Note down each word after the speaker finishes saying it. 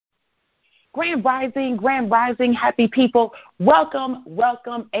Grand Rising, happy people. Welcome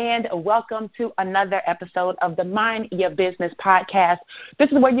to another episode of the Mind Your Business podcast.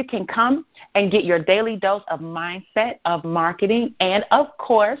 This is where you can come and get your daily dose of mindset, of marketing, and, of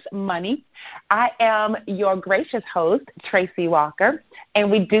course, money. I am your gracious host, Tracy Walker,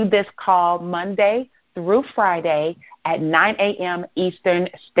 and we do this call Monday through Friday at 9 a.m. Eastern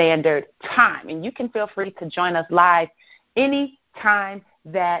Standard Time. And you can feel free to join us live any time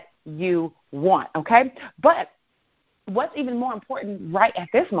that you want, okay? But what's even more important right at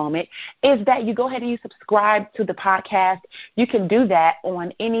this moment is that you go ahead and you subscribe to the podcast. You can do that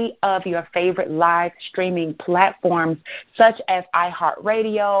on any of your favorite live streaming platforms such as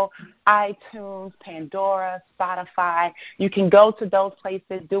iHeartRadio, iTunes, Pandora, Spotify. You can go to those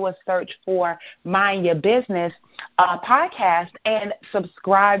places, do a search for Mind Your Business podcast, and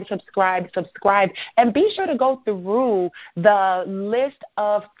subscribe. And be sure to go through the list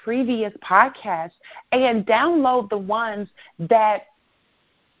of previous podcasts and download the ones that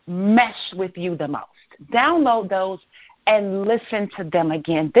mesh with you the most. Download those and listen to them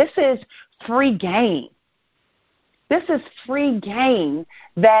again. This is free game. This is free game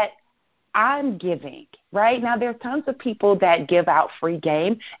that I'm giving, right? Now, there are tons of people that give out free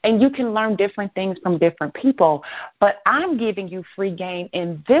game, and you can learn different things from different people, but I'm giving you free game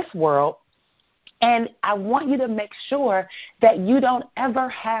in this world, and I want you to make sure that you don't ever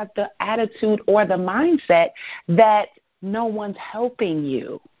have the attitude or the mindset that no one's helping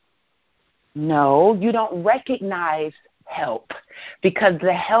you. No, you don't recognize help, because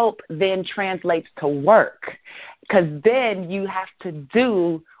the help then translates to work, because then you have to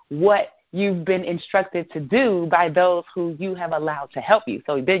do what you've been instructed to do by those who you have allowed to help you.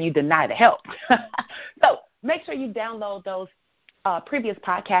 So then you deny the help. So make sure you download those previous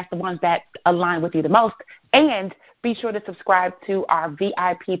podcasts, the ones that align with you the most, and be sure to subscribe to our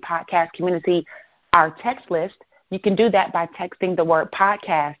VIP podcast community, our text list. You can do that by texting the word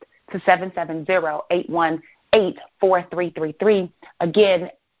podcast to 770-818-4333.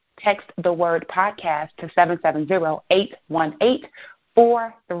 Again, text the word podcast to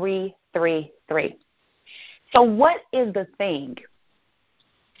 770-818-4333. So what is the thing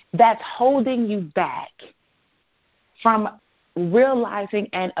that's holding you back from realizing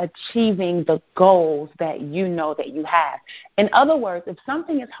and achieving the goals that you know that you have? In other words, if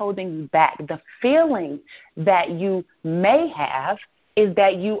something is holding you back, the feeling that you may have is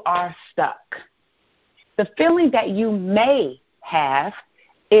that you are stuck. The feeling that you may have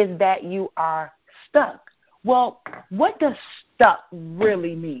is that you are stuck. Well, what does stuck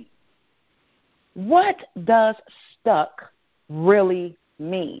really mean? What does stuck really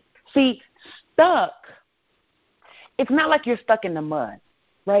mean? See, stuck, it's not like you're stuck in the mud,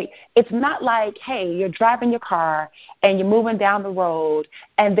 right? It's not like, hey, you're driving your car and you're moving down the road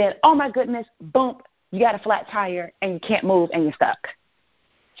and then, oh my goodness, boom, you got a flat tire and you can't move and you're stuck.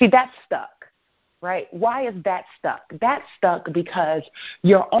 See, that's stuck. Right? Why is that stuck? That's stuck because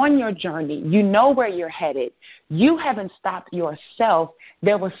you're on your journey. You know where you're headed. You haven't stopped yourself.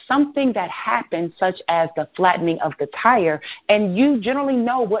 There was something that happened, such as the flattening of the tire, and you generally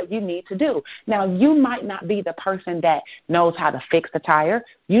know what you need to do. Now, you might not be the person that knows how to fix the tire.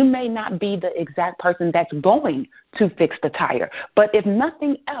 You may not be the exact person that's going to fix the tire. But if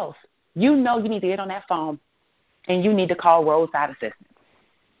nothing else, you know you need to get on that phone and you need to call roadside assistance.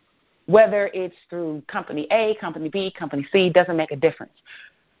 Whether it's through company A, company B, company C, doesn't make a difference.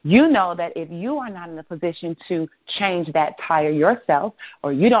 You know that if you are not in a position to change that tire yourself,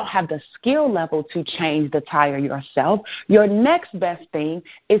 or you don't have the skill level to change the tire yourself, your next best thing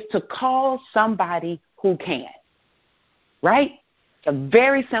is to call somebody who can, right? It's a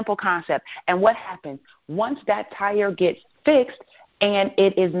very simple concept. And what happens? Once that tire gets fixed and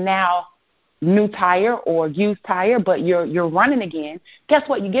it is now new tire or used tire, but you're running again, guess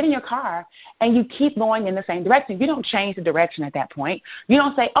what? You get in your car and you keep going in the same direction. You don't change the direction at that point. You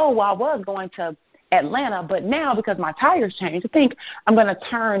don't say, oh, well, I was going to Atlanta, but now because my tires changed, I think I'm going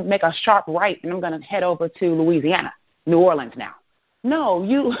to make a sharp right, and I'm going to head over to Louisiana, New Orleans now. No,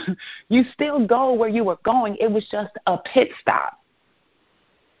 you still go where you were going. It was just a pit stop.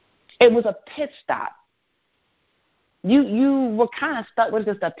 It was a pit stop. You were kind of stuck with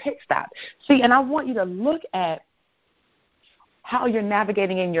just a pit stop. See, and I want you to look at how you're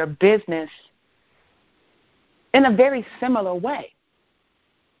navigating in your business in a very similar way.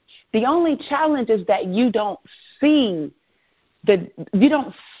 The only challenge is that you don't see the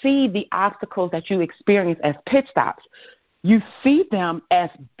obstacles that you experience as pit stops. You see them as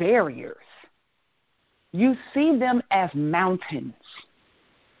barriers. You see them as mountains.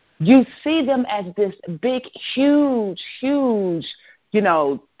 You see them as this big, huge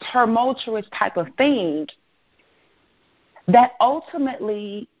tumultuous type of thing, that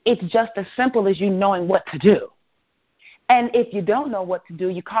ultimately it's just as simple as you knowing what to do. And if you don't know what to do,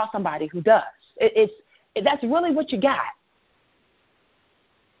 you call somebody who does. That's really what you got.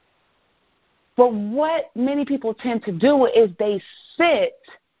 But what many people tend to do is they sit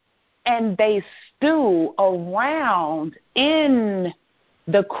and they stew around in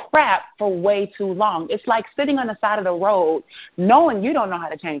the crap for way too long. It's like sitting on the side of the road knowing you don't know how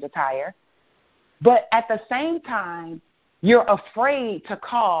to change a tire, but at the same time, you're afraid to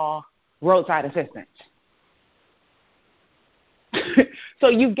call roadside assistance. So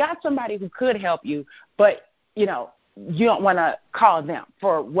you've got somebody who could help you, but, you don't want to call them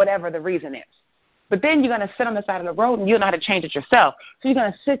for whatever the reason is. But then you're going to sit on the side of the road and you don't know how to change it yourself. So you're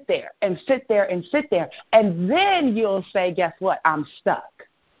going to sit there and sit there and sit there. And then you'll say, guess what? I'm stuck.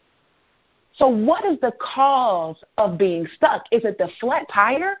 So what is the cause of being stuck? Is it the flat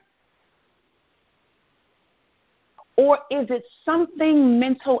tire? Or is it something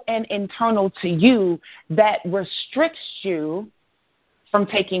mental and internal to you that restricts you from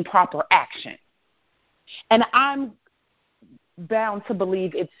taking proper action? And I'm bound to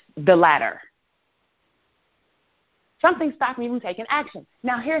believe it's the latter. Something stopped me from taking action.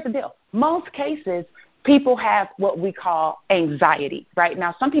 Now, here's the deal. Most cases, people have what we call anxiety, right?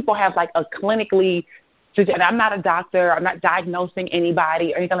 Now, some people have like a clinically, and I'm not a doctor, I'm not diagnosing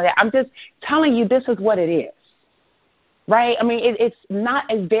anybody or anything like that. I'm just telling you this is what it is, right? I mean, it's not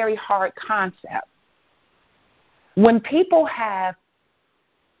a very hard concept. When people have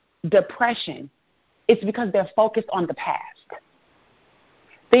depression, it's because they're focused on the past.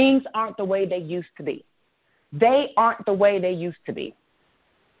 Things aren't the way they used to be. They aren't the way they used to be.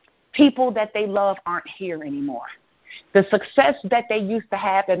 People that they love aren't here anymore. The success that they used to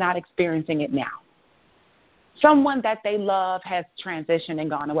have, they're not experiencing it now. Someone that they love has transitioned and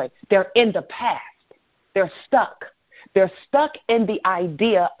gone away. They're in the past. They're stuck. They're stuck in the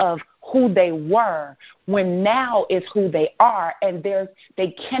idea of who they were when now is who they are, and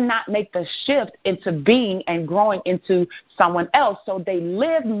they cannot make the shift into being and growing into someone else. So they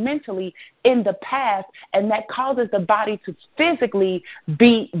live mentally in the past, and that causes the body to physically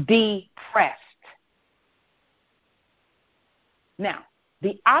be depressed. Now,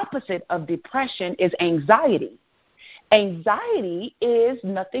 the opposite of depression is anxiety. Anxiety is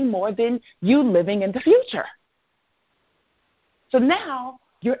nothing more than you living in the future. So now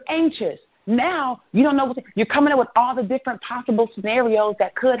you're anxious. Now you don't know you're coming up with all the different possible scenarios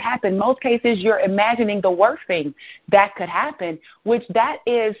that could happen. Most cases you're imagining the worst thing that could happen, which that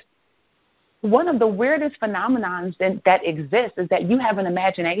is one of the weirdest phenomenons that exists, is that you have an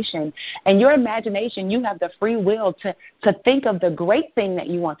imagination, and your imagination, you have the free will to think of the great thing that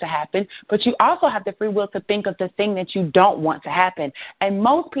you want to happen, but you also have the free will to think of the thing that you don't want to happen. And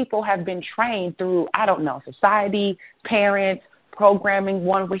most people have been trained through, society, parents, programming,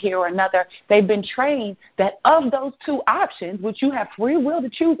 one over here or another. They've been trained that of those two options, which you have free will to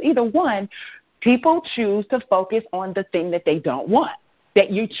choose either one, people choose to focus on the thing that they don't want,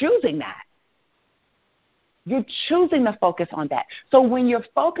 that you're choosing that. You're choosing to focus on that. So when you're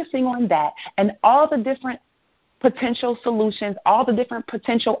focusing on that and all the different potential solutions, all the different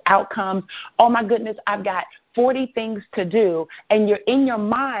potential outcomes, oh my goodness, I've got 40 things to do, and you're in your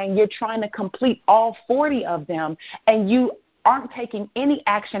mind, you're trying to complete all 40 of them, and you aren't taking any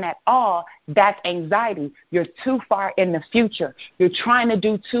action at all, that's anxiety. You're too far in the future. You're trying to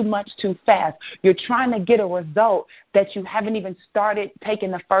do too much too fast. You're trying to get a result that you haven't even started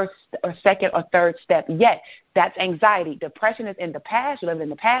taking the first or second or third step yet. That's anxiety. Depression is in the past. You live in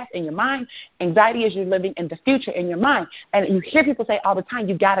the past in your mind. Anxiety is you living in the future in your mind. And you hear people say all the time,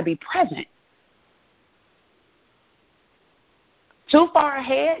 you got to be present. Too far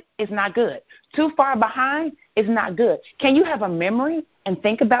ahead is not good. Too far behind is not good. Can you have a memory and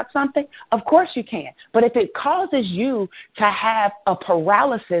think about something? Of course you can. But if it causes you to have a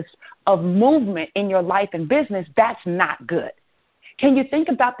paralysis of movement in your life and business, that's not good. Can you think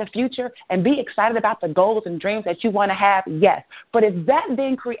about the future and be excited about the goals and dreams that you want to have? Yes. But if that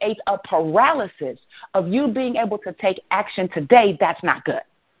then creates a paralysis of you being able to take action today, that's not good.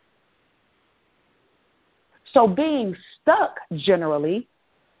 So being stuck generally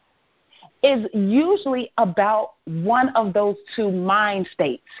is usually about one of those two mind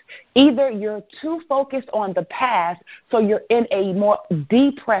states. Either you're too focused on the past, so you're in a more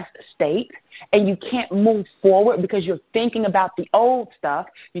depressed state and you can't move forward because you're thinking about the old stuff.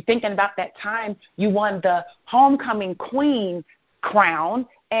 You're thinking about that time you won the homecoming queen crown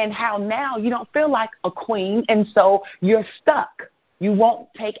and how now you don't feel like a queen, and so you're stuck. you won't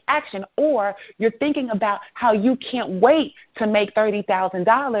take action, or you're thinking about how you can't wait to make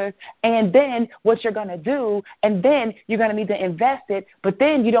 $30,000 and then what you're going to do, and then you're going to need to invest it, but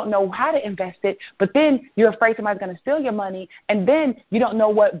then you don't know how to invest it, but then you're afraid somebody's going to steal your money, and then you don't know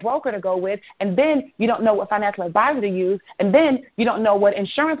what broker to go with, and then you don't know what financial advisor to use, and then you don't know what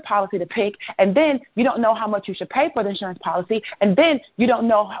insurance policy to pick, and then you don't know how much you should pay for the insurance policy, and then you don't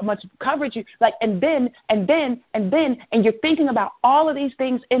know how much coverage you like, and you're thinking about all of these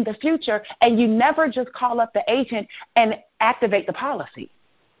things in the future, and you never just call up the agent and activate the policy.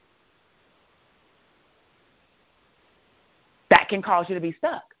 That can cause you to be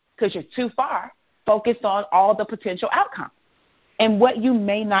stuck because you're too far focused on all the potential outcomes and what you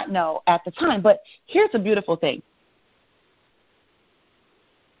may not know at the time. But here's a beautiful thing.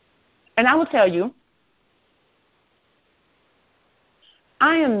 And I will tell you,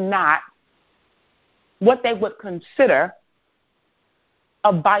 I am not what they would consider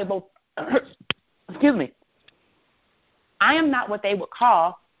a Bible, excuse me, I am not what they would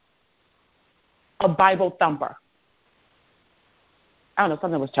call a Bible thumper. I don't know,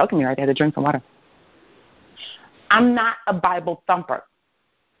 something was choking me right there. I had to drink some water. I'm not a Bible thumper.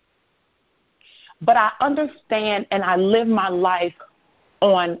 But I understand and I live my life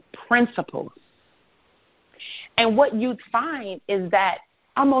on principles. And what you'd find is that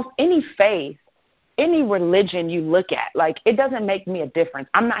almost any faith, any religion you look at, like, it doesn't make me a difference.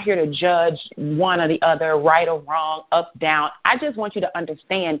 I'm not here to judge one or the other, right or wrong, up, down. I just want you to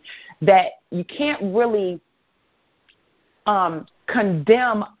understand that you can't really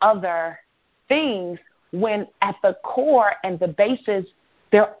condemn other things when at the core and the basis,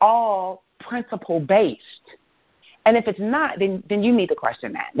 they're all principle-based. And if it's not, then you need to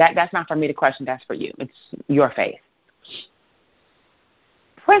question that. That's not for me to question. That's for you. It's your faith.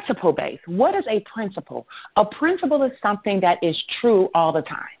 Principle-based. What is a principle? A principle is something that is true all the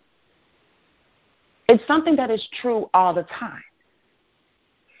time. It's something that is true all the time.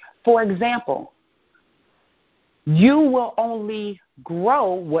 For example, you will only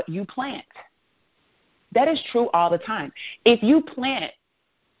grow what you plant. That is true all the time. If you plant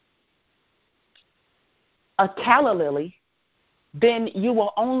a calla lily, then you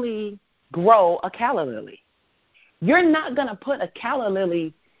will only grow a calla lily. You're not going to put a calla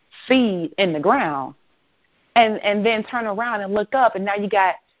lily seed in the ground and then turn around and look up and now you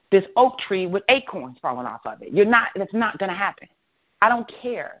got this oak tree with acorns falling off of it. It's not going to happen. I don't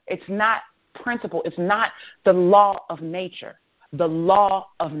care. It's not principle. It's not the law of nature. The law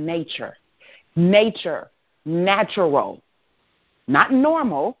of nature. Nature, natural, not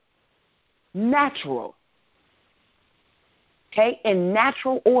normal, natural. Okay, in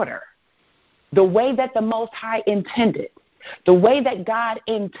natural order, the way that the Most High intended, the way that God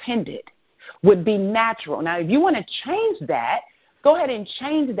intended would be natural. Now, if you want to change that, go ahead and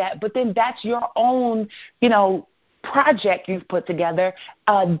change that, but then that's your own, project you've put together.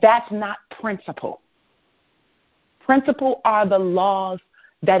 That's not principle. Principle are the laws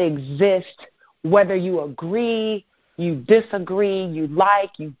that exist, whether you agree, you disagree, you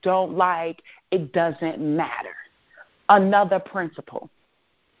like, you don't like, it doesn't matter. Another principle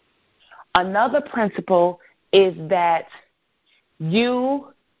is that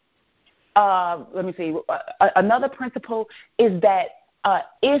another principle is that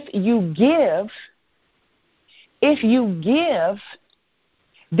if you give,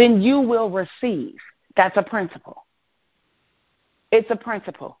 then you will receive. That's a principle. It's a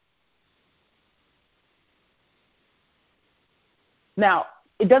principle. Now,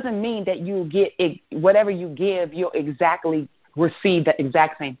 it doesn't mean that you get whatever you give, you'll exactly receive the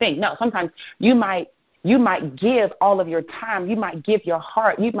exact same thing. No, sometimes you might give all of your time. You might give your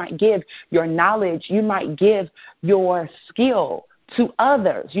heart. You might give your knowledge. You might give your skill to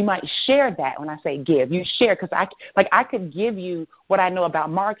others. You might share that. When I say give, you share, because I could give you what I know about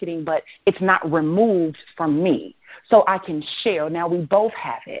marketing, but it's not removed from me. So I can share. Now we both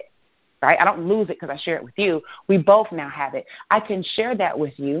have it. Right? I don't lose it because I share it with you. We both now have it. I can share that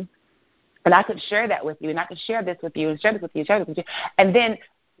with you, and I could share that with you, and I could share this with you, and share this with you, share this with you. And then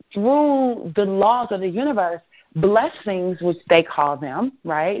through the laws of the universe, blessings, which they call them,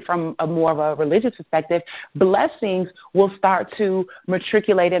 right, from a more of a religious perspective, blessings will start to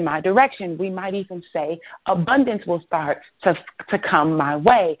matriculate in my direction. We might even say abundance will start to come my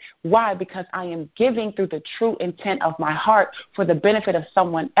way. Why? Because I am giving through the true intent of my heart for the benefit of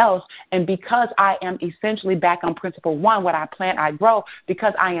someone else, and because I am essentially back on principle one, what I plant, I grow.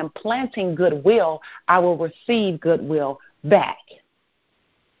 Because I am planting goodwill, I will receive goodwill back.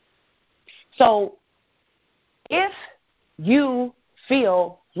 So if you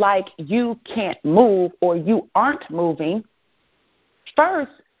feel like you can't move or you aren't moving,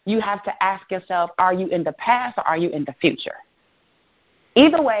 First, you have to ask yourself, are you in the past or are you in the future?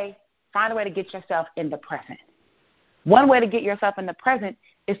 Either way, find a way to get yourself in the present. One way to get yourself in the present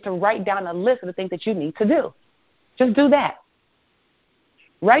is to write down a list of the things that you need to do. Just do that.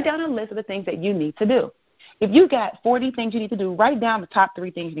 Write down a list of the things that you need to do. If you got 40 things you need to do, write down the top 3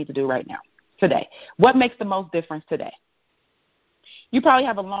 things you need to do right now, today. What makes the most difference today? You probably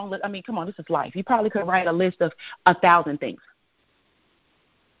have a long list. I mean, come on, this is life. You probably could write a list of 1,000 things.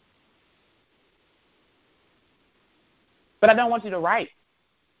 But I don't want you to write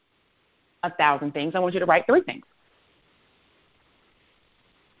 1,000 things. I want you to write 3 things.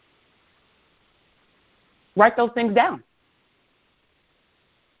 Write those things down.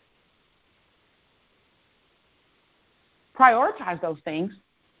 Prioritize those things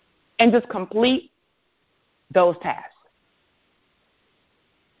and just complete those tasks.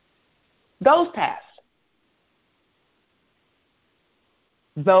 Those tasks.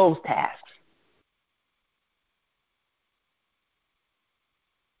 Those tasks.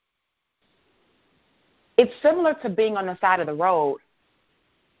 It's similar to being on the side of the road,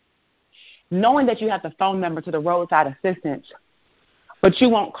 knowing that you have the phone number to the roadside assistance, but you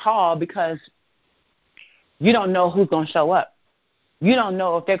won't call because you don't know who's going to show up. You don't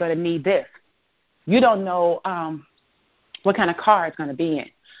know if they're going to need this. You don't know what kind of car it's going to be in.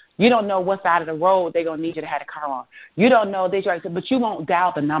 You don't know what side of the road they're going to need you to have a car on. You don't know this, but you won't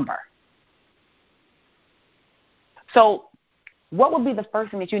dial the number. So what would be the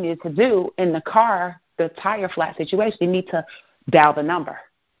first thing that you need to do in the car, the tire flat situation? You need to dial the number.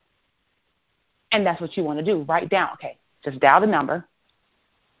 And that's what you want to do. Write down, okay, just dial the number,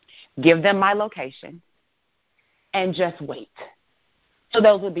 give them my location, and just wait. So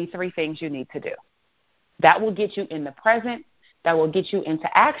those would be 3 things you need to do. That will get you in the present, that will get you into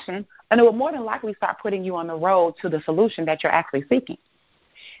action, and it will more than likely start putting you on the road to the solution that you're actually seeking.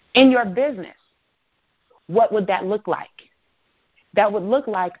 In your business, what would that look like? That would look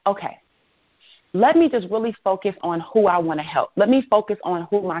like, okay, let me just really focus on who I want to help. Let me focus on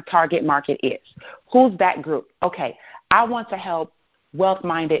who my target market is. Who's that group? Okay, I want to help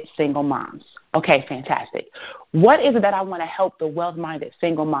wealth-minded single moms. Okay, fantastic. What is it that I want to help the wealth-minded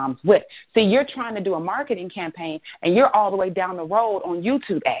single moms with? See, you're trying to do a marketing campaign, and you're all the way down the road on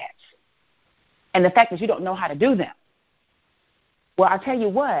YouTube ads. And the fact that you don't know how to do them. Well, I'll tell you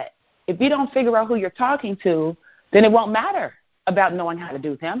what, if you don't figure out who you're talking to, then it won't matter about knowing how to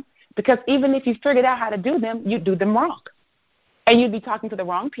do them. Because even if you figured out how to do them, you do them wrong. And you'd be talking to the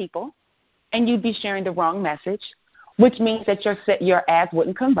wrong people, and you'd be sharing the wrong message, which means that your ads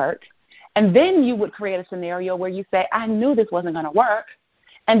wouldn't convert. And then you would create a scenario where you say, I knew this wasn't going to work.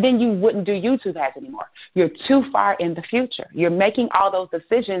 And then you wouldn't do YouTube ads anymore. You're too far in the future. You're making all those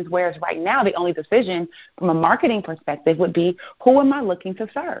decisions, whereas right now the only decision from a marketing perspective would be, who am I looking to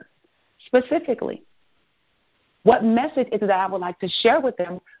serve specifically? What message is it that I would like to share with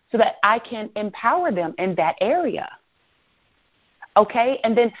them so that I can empower them in that area? Okay,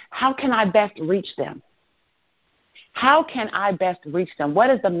 and then how can I best reach them? How can I best reach them? What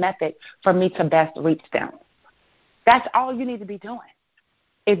is the method for me to best reach them? That's all you need to be doing.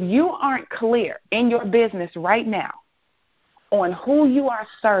 If you aren't clear in your business right now on who you are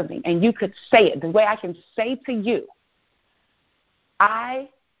serving, and you could say it the way I can say to you, I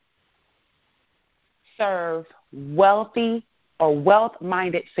serve wealthy or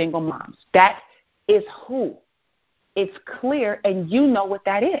wealth-minded single moms. That is who. It's clear, and you know what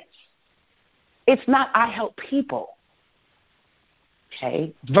that is. It's not I help people,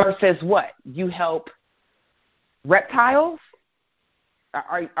 okay, versus what? You help reptiles?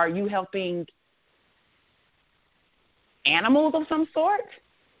 Are you helping animals of some sort?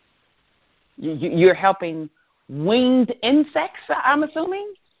 You're helping winged insects, I'm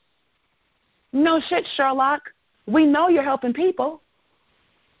assuming? No shit, Sherlock. We know you're helping people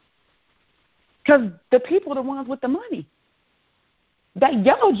because the people are the ones with the money. That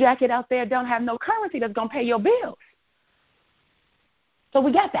yellow jacket out there don't have no currency that's going to pay your bills. So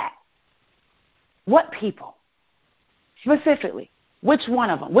we got that. What people? Specifically. Which one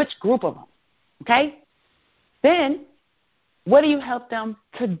of them? Which group of them? Okay? Then, what do you help them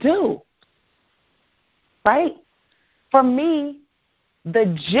to do? Right? For me,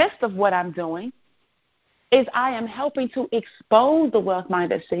 the gist of what I'm doing is I am helping to expose the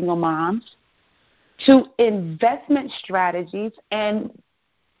wealth-minded single moms to investment strategies and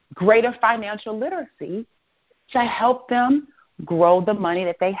greater financial literacy to help them grow the money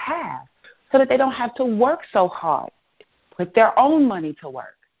that they have so that they don't have to work so hard. Put their own money to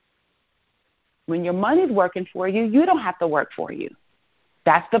work. When your money's working for you, you don't have to work for you.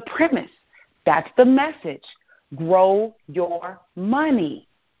 That's the premise. That's the message. grow your money.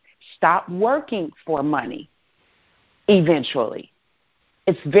 Stop working for money eventually.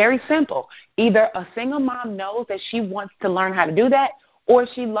 It's very simple. Either a single mom knows that she wants to learn how to do that, or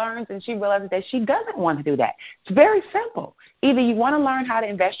she learns and she realizes that she doesn't want to do that. It's very simple. Either you want to learn how to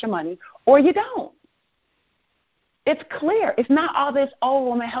invest your money or you don't. It's clear. It's not all this, I'm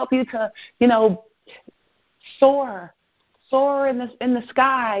going to help you to, soar in the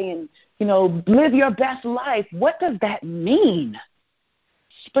sky and, live your best life. What does that mean?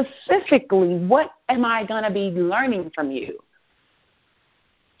 Specifically, what am I going to be learning from you?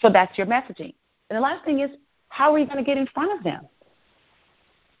 So that's your messaging. And the last thing is, how are you going to get in front of them?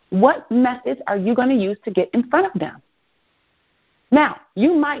 What methods are you going to use to get in front of them? Now,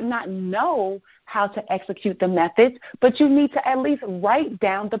 you might not know how to execute the methods, but you need to at least write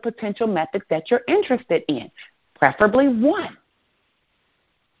down the potential methods that you're interested in, preferably one.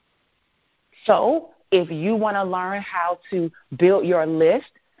 So if you want to learn how to build your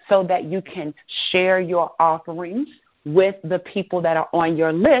list so that you can share your offerings with the people that are on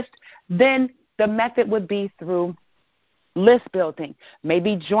your list, then the method would be through list building,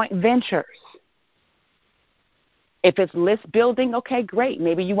 maybe joint ventures. If it's list building, okay, great.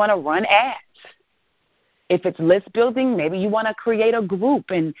 Maybe you want to run ads. If it's list building, maybe you want to create a group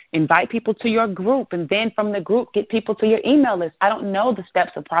and invite people to your group, and then from the group get people to your email list. I don't know the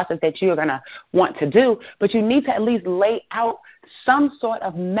steps or process that you're going to want to do, but you need to at least lay out some sort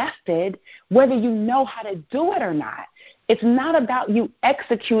of method, whether you know how to do it or not. It's not about you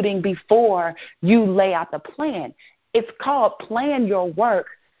executing before you lay out the plan. It's called plan your work,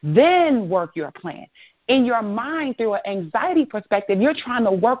 then work your plan. In your mind, through an anxiety perspective, you're trying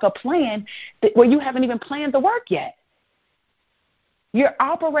to work a plan where you haven't even planned the work yet. You're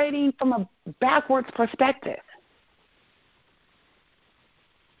operating from a backwards perspective.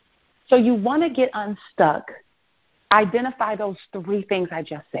 So you want to get unstuck. Identify those three things I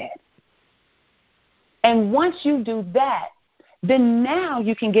just said. And once you do that, then now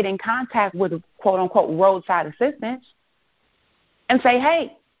you can get in contact with, quote-unquote, roadside assistance and say,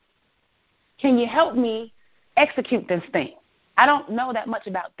 hey, can you help me execute this thing? I don't know that much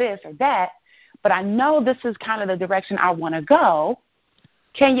about this or that, but I know this is kind of the direction I want to go.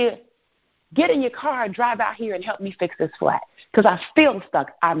 Can you get in your car and drive out here and help me fix this flat? Because I feel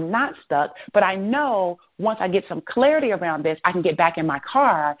stuck. I'm not stuck, but I know once I get some clarity around this, I can get back in my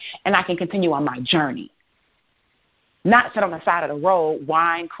car and I can continue on my journey. Not sit on the side of the road,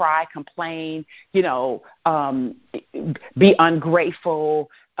 whine, cry, complain, be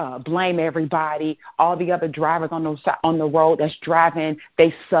ungrateful, blame everybody. All the other drivers on the road that's driving,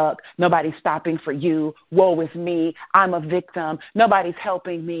 they suck. Nobody's stopping for you. Woe is me. I'm a victim. Nobody's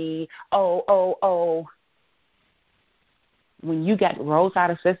helping me. Oh. When you got roadside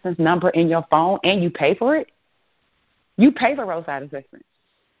assistance number in your phone and you pay for it, you pay for roadside assistance.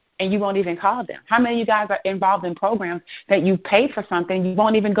 And you won't even call them. How many of you guys are involved in programs that you pay for something, you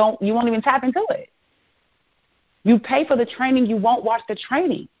won't even tap into it? You pay for the training, you won't watch the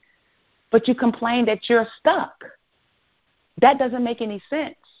training, but you complain that you're stuck. That doesn't make any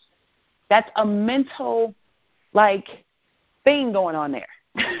sense. That's a mental, thing going on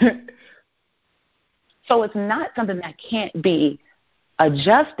there. So it's not something that can't be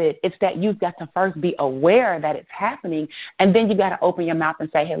adjusted. It's that you've got to first be aware that it's happening, and then you got to open your mouth and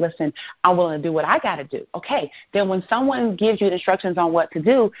say, hey, listen, I'm willing to do what I got to do. Okay, then when someone gives you instructions on what to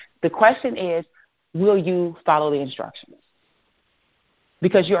do, the question is, will you follow the instructions?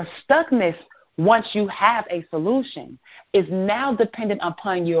 Because your stuckness, once you have a solution, is now dependent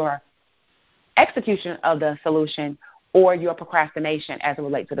upon your execution of the solution or your procrastination as it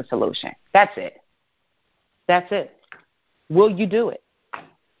relates to the solution. That's it. Will you do it?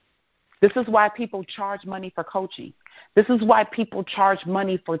 This is why people charge money for coaching. This is why people charge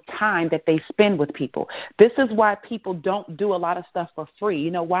money for time that they spend with people. This is why people don't do a lot of stuff for free.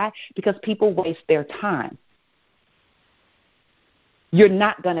 You know why? Because people waste their time. You're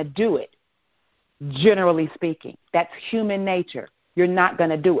not going to do it, generally speaking. That's human nature. You're not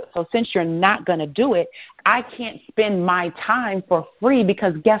going to do it. So since you're not going to do it, I can't spend my time for free,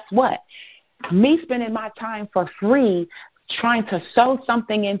 because guess what? Me spending my time for free trying to sow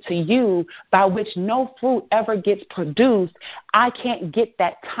something into you by which no fruit ever gets produced, I can't get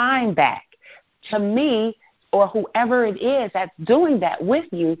that time back. To me, or whoever it is that's doing that with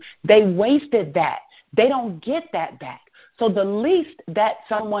you, they wasted that. They don't get that back. So the least that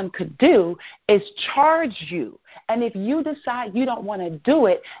someone could do is charge you. And if you decide you don't want to do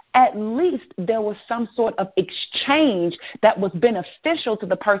it, at least there was some sort of exchange that was beneficial to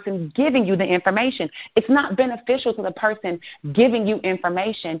the person giving you the information. It's not beneficial to the person giving you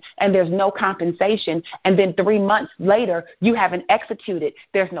information and there's no compensation, and then 3 months later you haven't executed.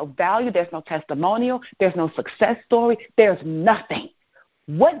 There's no value, there's no testimonial, there's no success story, there's nothing.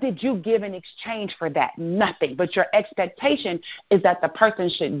 What did you give in exchange for that? Nothing. But your expectation is that the person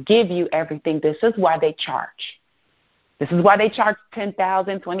should give you everything. This is why they charge. This is why they charge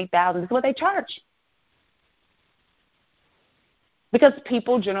 $10,000, $20,000. This is what they charge. Because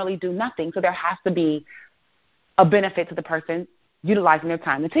people generally do nothing, so there has to be a benefit to the person utilizing their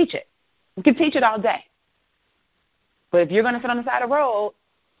time to teach it. You can teach it all day. But if you're going to sit on the side of the road,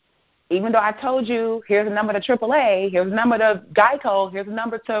 even though I told you, here's a number to AAA, here's a number to Geico, here's a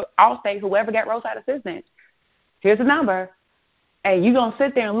number to Allstate, whoever got roadside assistance, here's a number, and you're going to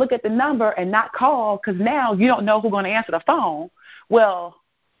sit there and look at the number and not call because now you don't know who's going to answer the phone, well,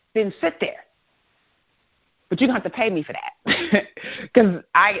 then sit there. But you're going to have to pay me for that. Because,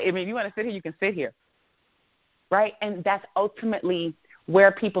 I mean, if you want to sit here, you can sit here. Right? And that's ultimately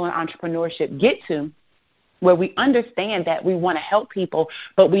where people in entrepreneurship get to, where we understand that we want to help people,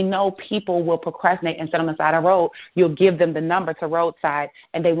 but we know people will procrastinate and sit on the side of the road. You'll give them the number to roadside,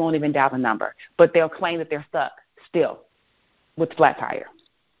 and they won't even dial the number. But they'll claim that they're stuck still with flat tire.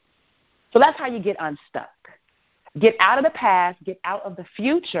 So that's how you get unstuck. Get out of the past, get out of the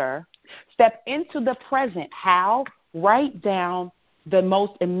future, step into the present. How? Write down the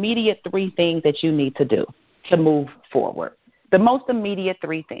most immediate 3 things that you need to do to move forward. The most immediate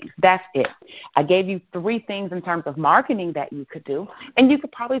 3 things. That's it. I gave you 3 things in terms of marketing that you could do, and you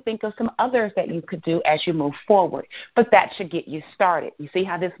could probably think of some others that you could do as you move forward. But that should get you started. You see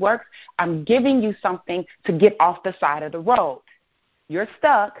how this works? I'm giving you something to get off the side of the road. You're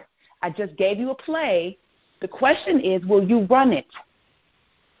stuck. I just gave you a play. The question is, will you run it?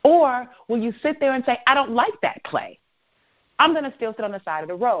 Or will you sit there and say, I don't like that play? I'm going to still sit on the side of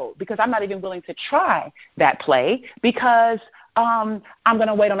the road because I'm not even willing to try that play because I'm going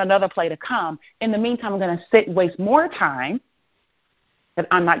to wait on another play to come. In the meantime, I'm going to sit and waste more time that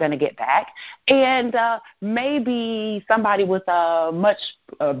I'm not going to get back. And maybe somebody with a much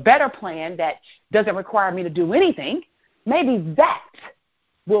better plan that doesn't require me to do anything, maybe that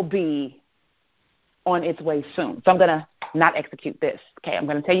will be on its way soon. So I'm going to not execute this. Okay, I'm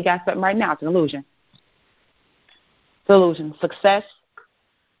going to tell you guys something right now. It's an illusion. Illusion. Success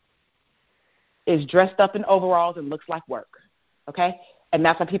is dressed up in overalls and looks like work, okay? And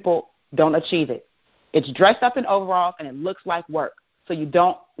that's why people don't achieve it. It's dressed up in overalls and it looks like work, so you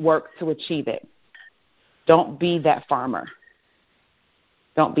don't work to achieve it. Don't be that farmer.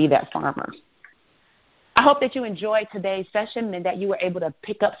 Don't be that farmer. I hope that you enjoyed today's session and that you were able to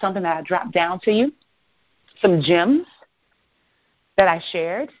pick up something that I dropped down to you, some gems that I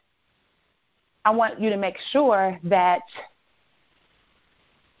shared. I want you to make sure that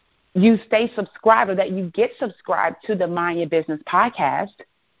you stay subscribed or that you get subscribed to the Mind Your Business podcast.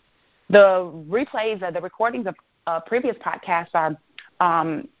 The replays, the recordings of previous podcasts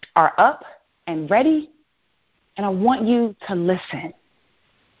are up and ready, and I want you to listen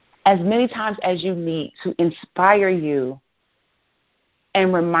as many times as you need to inspire you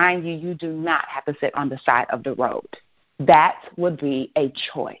and remind you you do not have to sit on the side of the road. That would be a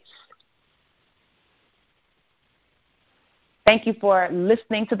choice. Thank you for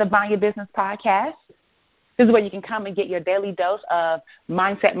listening to the Mind Your Business podcast. This is where you can come and get your daily dose of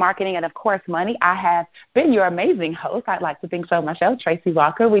mindset, marketing, and, of course, money. I have been your amazing host. I'd like to think so myself, Tracy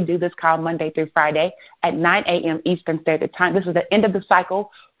Walker. We do this call Monday through Friday at 9 a.m. Eastern Standard Time. This is the end of the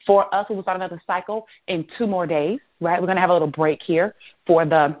cycle for us. We will start another cycle in 2 more days, right? We're going to have a little break here for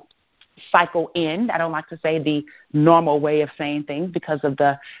the cycle end. I don't like to say the normal way of saying things because of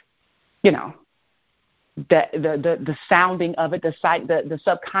the, the sounding of it, the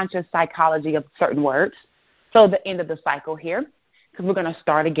subconscious psychology of certain words. So the end of the cycle here, because we're going to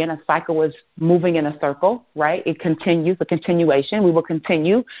start again. A cycle is moving in a circle, right? It continues, a continuation. We will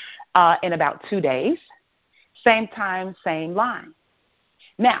continue in about 2 days. Same time, same line.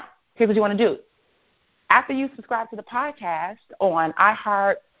 Now, here's what you want to do. After you subscribe to the podcast on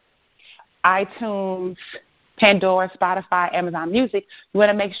iHeart, iTunes, Pandora, Spotify, Amazon Music, you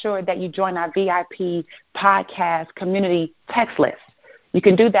want to make sure that you join our VIP podcast community text list. You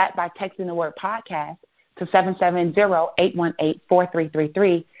can do that by texting the word podcast to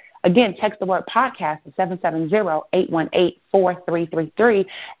 770-818-4333. Again, text the word podcast to 770-818-4333.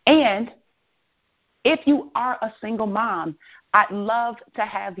 And if you are a single mom, I'd love to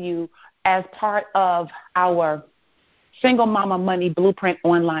have you as part of our Single Mama Money Blueprint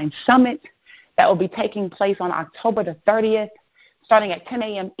Online Summit that will be taking place on October the 30th, starting at 10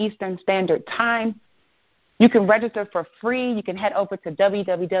 a.m. Eastern Standard Time. You can register for free. You can head over to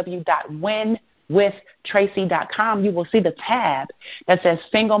www.winwithtracy.com. You will see the tab that says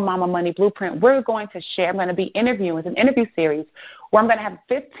Single Mama Money Blueprint. We're going to share. I'm going to be interviewing. It's an interview series where I'm going to have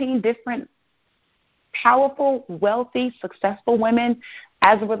 15 different powerful, wealthy, successful women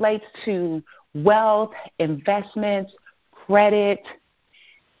as it relates to wealth, investments, credit,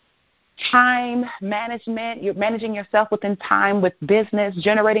 time management. You're managing yourself within time with business,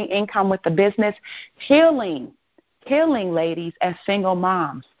 generating income with the business, healing, ladies, as single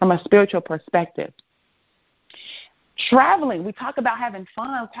moms from a spiritual perspective. Traveling, we talk about having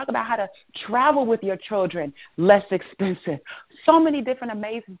fun. We talk about how to travel with your children, less expensive. So many different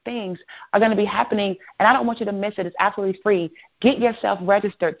amazing things are going to be happening, and I don't want you to miss it. It's absolutely free. Get yourself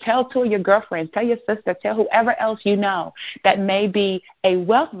registered. Tell two of your girlfriends, tell your sister, tell whoever else you know that may be a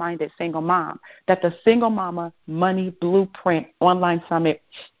wealth-minded single mom that the Single Mama Money Blueprint Online Summit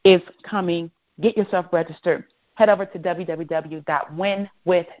is coming. Get yourself registered. Head over to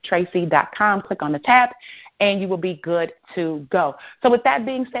www.winwithtracy.com. Click on the tab, and you will be good to go. So with that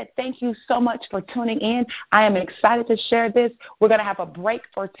being said, thank you so much for tuning in. I am excited to share this. We're going to have a break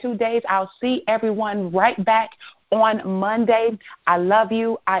for 2 days. I'll see everyone right back on Monday. I love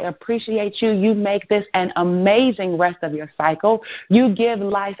you. I appreciate you. You make this an amazing rest of your cycle. You give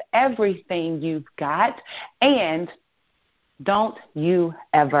life everything you've got, and don't you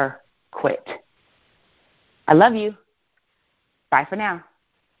ever quit. I love you. Bye for now.